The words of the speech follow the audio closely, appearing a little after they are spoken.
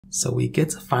So we get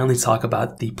to finally talk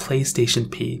about the PlayStation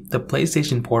P, the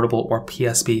PlayStation Portable or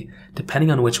PSP,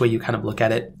 depending on which way you kind of look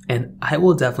at it. And I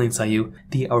will definitely tell you,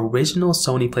 the original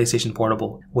Sony PlayStation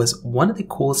Portable was one of the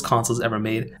coolest consoles ever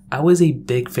made. I was a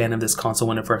big fan of this console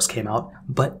when it first came out,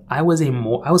 but I was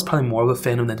probably more of a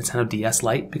fan of the Nintendo DS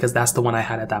Lite because that's the one I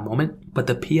had at that moment. But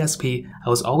the PSP, I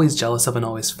was always jealous of and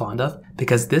always fond of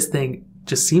because this thing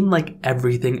just seemed like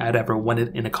everything I'd ever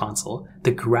wanted in a console.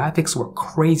 The graphics were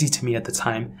crazy to me at the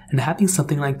time, and having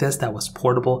something like this that was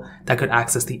portable, that could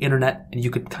access the internet, and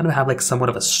you could kind of have like somewhat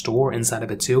of a store inside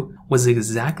of it too, was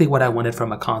exactly what I wanted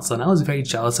from a console, and I was very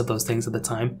jealous of those things at the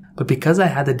time. But because I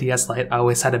had the DS Lite, I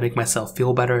always had to make myself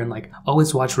feel better and like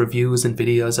always watch reviews and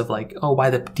videos of like, oh,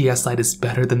 why the DS Lite is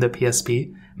better than the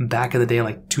PSP back in the day in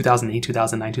like 2008,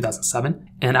 2009, 2007.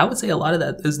 And I would say a lot of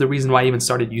that is the reason why I even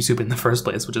started YouTube in the first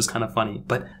place, which is kind of funny.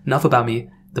 But enough about me.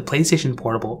 The PlayStation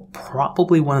Portable,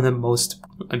 probably one of the most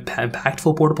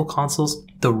impactful portable consoles.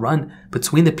 The run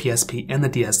between the PSP and the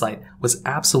DS Lite was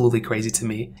absolutely crazy to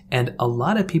me. And a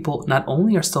lot of people not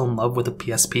only are still in love with the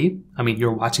PSP, I mean,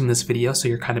 you're watching this video, so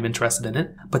you're kind of interested in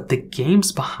it, but the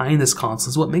games behind this console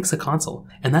is what makes a console.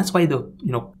 And that's why the,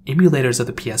 emulators of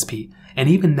the PSP, and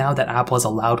even now that Apple has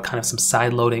allowed kind of some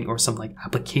side loading or some like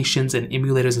applications and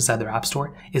emulators inside their app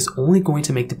store, is only going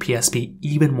to make the PSP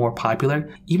even more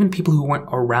popular. Even people who weren't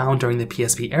around during the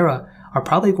PSP era are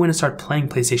probably going to start playing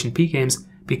PlayStation P games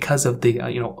because of the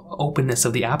openness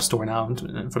of the App Store now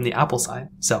from the Apple side.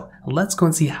 So let's go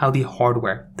and see how the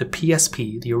hardware, the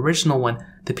PSP, the original one,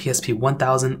 the PSP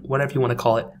 1000, whatever you want to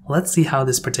call it, let's see how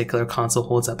this particular console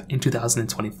holds up in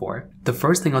 2024. The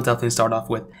first thing I'll definitely start off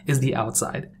with is the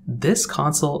outside. This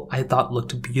console I thought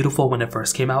looked beautiful when it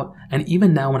first came out, and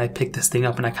even now when I pick this thing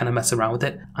up and I kind of mess around with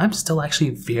it, I'm still actually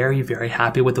very, very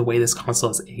happy with the way this console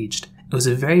has aged. It was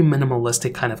a very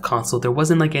minimalistic kind of console. There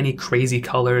wasn't like any crazy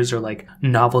colors or like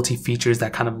novelty features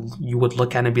that kind of you would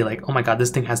look at and be like, oh my god, this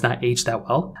thing has not aged that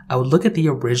well. I would look at the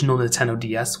original Nintendo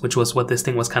DS, which was what this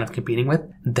thing was kind of competing with.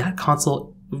 That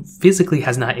console physically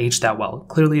has not aged that well.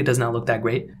 Clearly it does not look that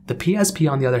great. The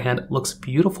PSP on the other hand looks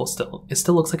beautiful still. It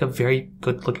still looks like a very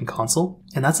good looking console,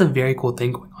 and that's a very cool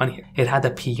thing going on here. It had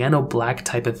the piano black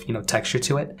type of texture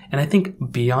to it, and I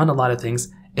think beyond a lot of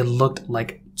things, it looked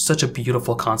like such a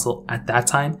beautiful console at that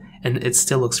time, and it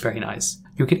still looks very nice.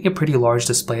 You're getting a pretty large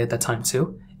display at that time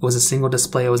too. It was a single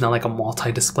display, it was not like a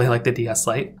multi-display like the DS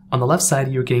Lite. On the left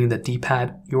side, you're getting the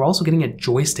D-pad. You're also getting a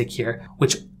joystick here,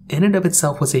 which in and of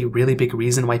itself was a really big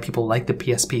reason why people liked the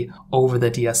PSP over the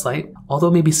DS Lite.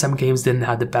 Although maybe some games didn't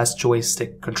have the best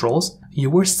joystick controls, you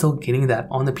were still getting that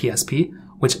on the PSP,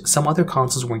 which some other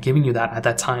consoles weren't giving you that at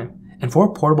that time. And for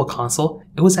a portable console,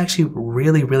 it was actually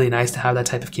really, really nice to have that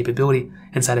type of capability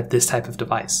inside of this type of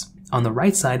device. On the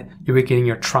right side, you were getting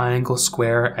your triangle,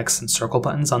 square, X, and circle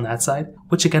buttons on that side,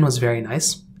 which again was very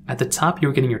nice. At the top, you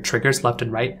were getting your triggers left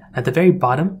and right. At the very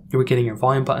bottom, you were getting your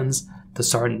volume buttons, the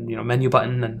start menu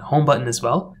button and home button as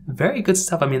well. Very good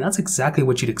stuff. I mean, that's exactly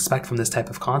what you'd expect from this type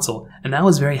of console, and I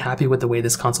was very happy with the way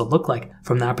this console looked like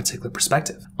from that particular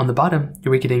perspective. On the bottom, you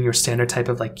were getting your standard type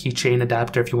of like keychain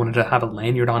adapter if you wanted to have a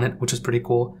lanyard on it, which was pretty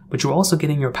cool, but you were also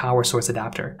getting your power source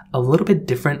adapter. A little bit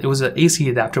different. It was an AC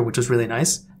adapter, which was really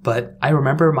nice, but I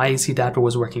remember my AC adapter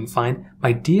was working fine.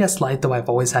 My DS Lite, though, I've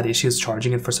always had issues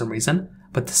charging it for some reason,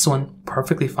 but this one,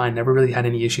 perfectly fine, never really had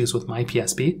any issues with my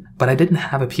PSP. But I didn't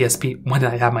have a PSP when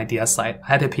I had my DS Lite. I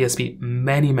had a PSP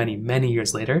many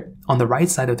years later. On the right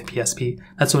side of the PSP,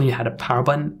 that's when you had a power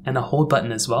button and a hold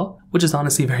button as well, which is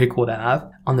honestly very cool to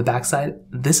have. On the back side,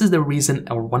 this is the reason,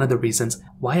 or one of the reasons,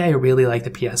 why I really like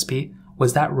the PSP,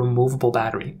 was that removable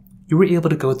battery. You were able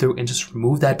to go through and just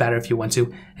remove that battery if you want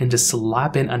to, and just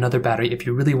slap in another battery if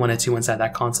you really wanted to inside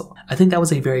that console. I think that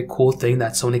was a very cool thing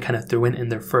that Sony kind of threw in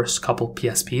their first couple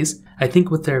PSPs. I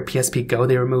think with their PSP Go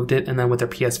they removed it, and then with their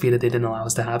PS Vita they didn't allow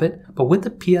us to have it. But with the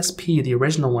PSP, the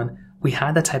original one, we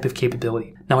had that type of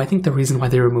capability. Now, I think the reason why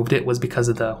they removed it was because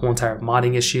of the whole entire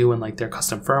modding issue and like their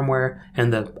custom firmware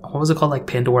and the, what was it called, like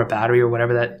Pandora battery or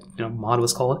whatever that mod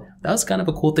was called. That was kind of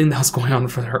a cool thing that was going on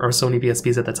for our Sony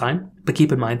PSPs at the time. But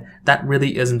keep in mind, that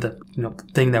really isn't the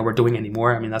thing that we're doing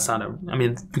anymore. I mean, that's not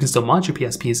you can still mod your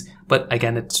PSPs, but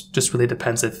again, it just really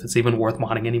depends if it's even worth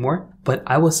modding anymore. But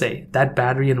I will say that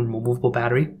battery and removable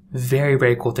battery,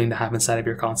 very cool thing to have inside of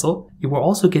your console. You were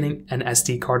also getting an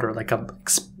SD card or like a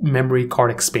memory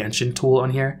card expansion tool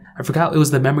on here. I forgot, it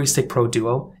was the Memory Stick Pro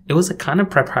Duo. it was like kind of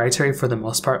proprietary for the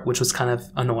most part, which was kind of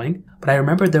annoying. But I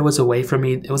remember there was a way for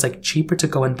me, it was like cheaper to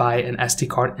go and buy an SD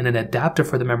card and an adapter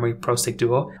for the Memory Pro Stick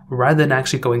Duo rather than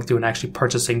actually going through and actually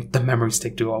purchasing the Memory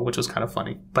Stick Duo, which was kind of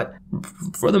funny. But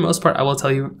for the most part, I will tell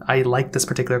you, I like this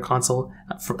particular console,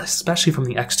 especially from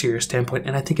the exterior standpoint,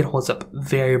 and I think it holds up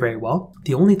very, very well.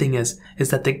 The only thing is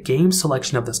that the game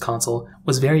selection of this console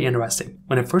was very interesting.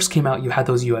 When it first came out, you had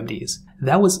those UMDs.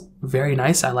 That was very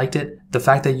nice. I liked it. The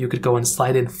fact that you could go and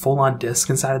slide in full-on disc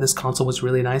inside of this console was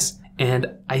really nice.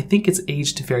 And I think it's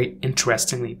aged very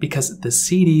interestingly because the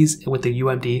CDs with the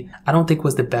UMD, I don't think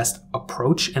was the best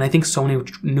approach. And I think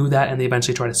Sony knew that and they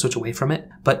eventually tried to switch away from it.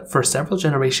 But for several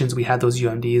generations, we had those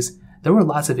UMDs. There were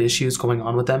lots of issues going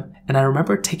on with them, and I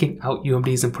remember taking out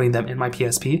UMDs and putting them in my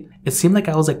PSP. It seemed like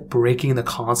I was like breaking the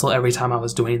console every time I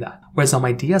was doing that. Whereas on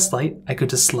my DS Lite, I could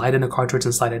just slide in a cartridge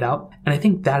and slide it out, and I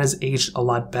think that has aged a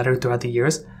lot better throughout the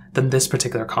years than this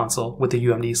particular console with the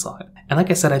UMD slot. And like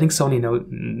I said, I think Sony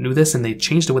knew this and they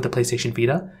changed it with the PlayStation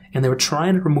Vita, and they were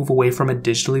trying to move away from it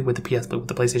digitally with the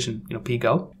PlayStation P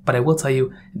Go. But I will tell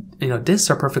you, discs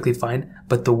are perfectly fine,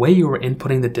 but the way you were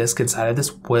inputting the disc inside of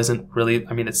this wasn't really,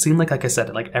 it seemed like I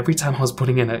said, like every time I was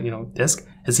putting in a disc,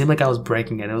 it seemed like I was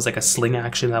breaking it. It was like a sling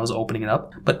action that I was opening it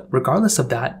up. But regardless of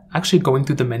that, actually going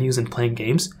through the menus and playing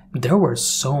games, there were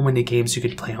so many games you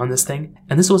could play on this thing.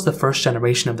 And this was the first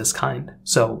generation of this kind.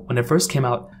 So when it first came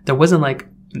out, there wasn't like,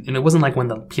 and it wasn't like when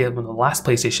the last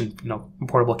PlayStation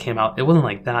portable came out, it wasn't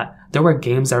like that. There were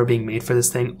games that were being made for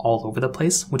this thing all over the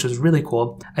place, which was really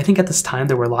cool. I think at this time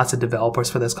there were lots of developers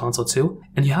for this console too.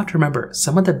 And you have to remember,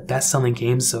 some of the best-selling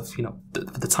games of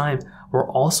the time were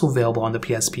also available on the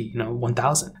PSP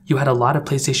 1000. You had a lot of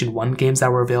PlayStation 1 games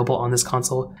that were available on this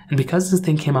console, and because this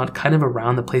thing came out kind of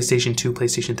around the PlayStation 2,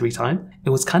 PlayStation 3 time, it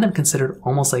was kind of considered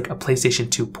almost like a PlayStation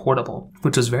 2 portable,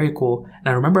 which was very cool. And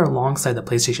I remember alongside the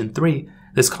PlayStation 3,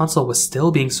 this console was still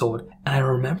being sold, and I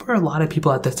remember a lot of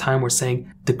people at the time were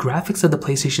saying the graphics of the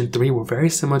PlayStation 3 were very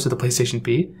similar to the PlayStation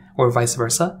P, or vice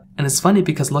versa. And it's funny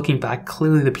because looking back,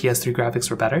 clearly the PS3 graphics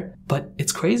were better, but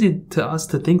it's crazy to us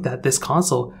to think that this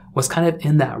console was kind of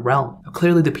in that realm.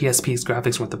 Clearly the PSP's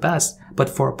graphics weren't the best, but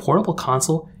for a portable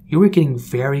console, you were getting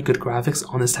very good graphics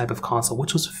on this type of console,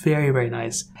 which was very, very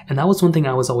nice. And that was one thing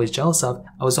I was always jealous of.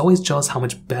 I was always jealous how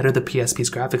much better the PSP's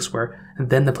graphics were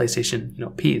than the PlayStation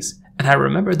Ps. And I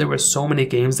remember there were so many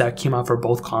games that came out for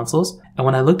both consoles. And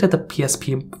when I looked at the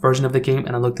PSP version of the game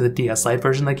and I looked at the DS Lite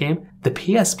version of the game, the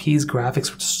PSP's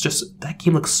graphics was just, that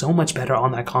game looked so much better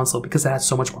on that console because it had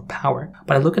so much more power.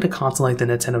 But I look at a console like the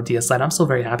Nintendo DS Lite, I'm still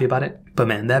very happy about it. But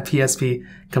man, that PSP,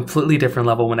 completely different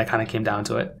level when it kind of came down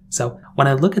to it. So when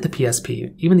I look at the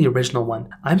PSP, even the original one,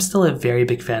 I'm still a very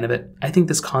big fan of it. I think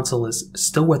this console is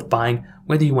still worth buying,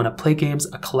 whether you want to play games,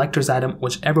 a collector's item,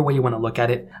 whichever way you want to look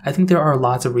at it. I think there are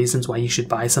lots of reasons why you should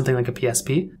buy something like a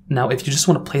PSP. Now, if you just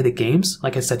want to play the games,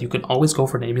 like I said, you can always go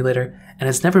for an emulator, and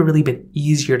it's never really been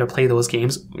easier to play those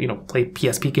games, play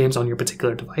PSP games on your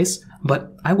particular device.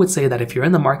 But I would say that if you're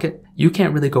in the market, you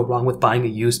can't really go wrong with buying a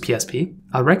used PSP.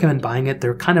 I'd recommend buying it.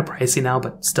 They're kind of pricey now,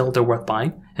 but still they're worth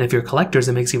buying. And if you're collectors,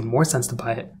 it makes even more sense to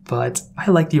buy it. But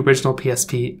I like the original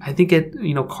PSP. I think it,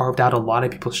 carved out a lot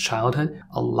of people's childhood.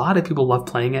 A lot of people love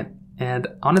playing it. And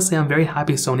honestly, I'm very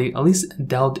happy Sony at least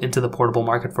delved into the portable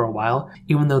market for a while,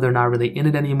 even though they're not really in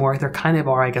it anymore. They're kind of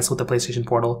are, I guess, with the PlayStation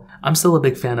Portal. I'm still a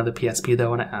big fan of the PSP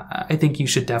though, and I think you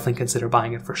should definitely consider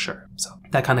buying it for sure. So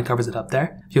that kind of covers it up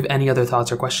there. If you have any other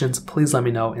thoughts or questions, please let me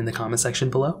know in the comment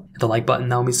section below. Hit the like button,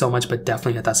 that would mean so much, but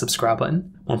definitely hit that subscribe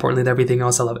button. More importantly than everything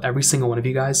else, I love every single one of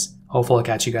you guys. Hopefully I'll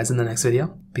catch you guys in the next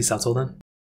video. Peace out till then.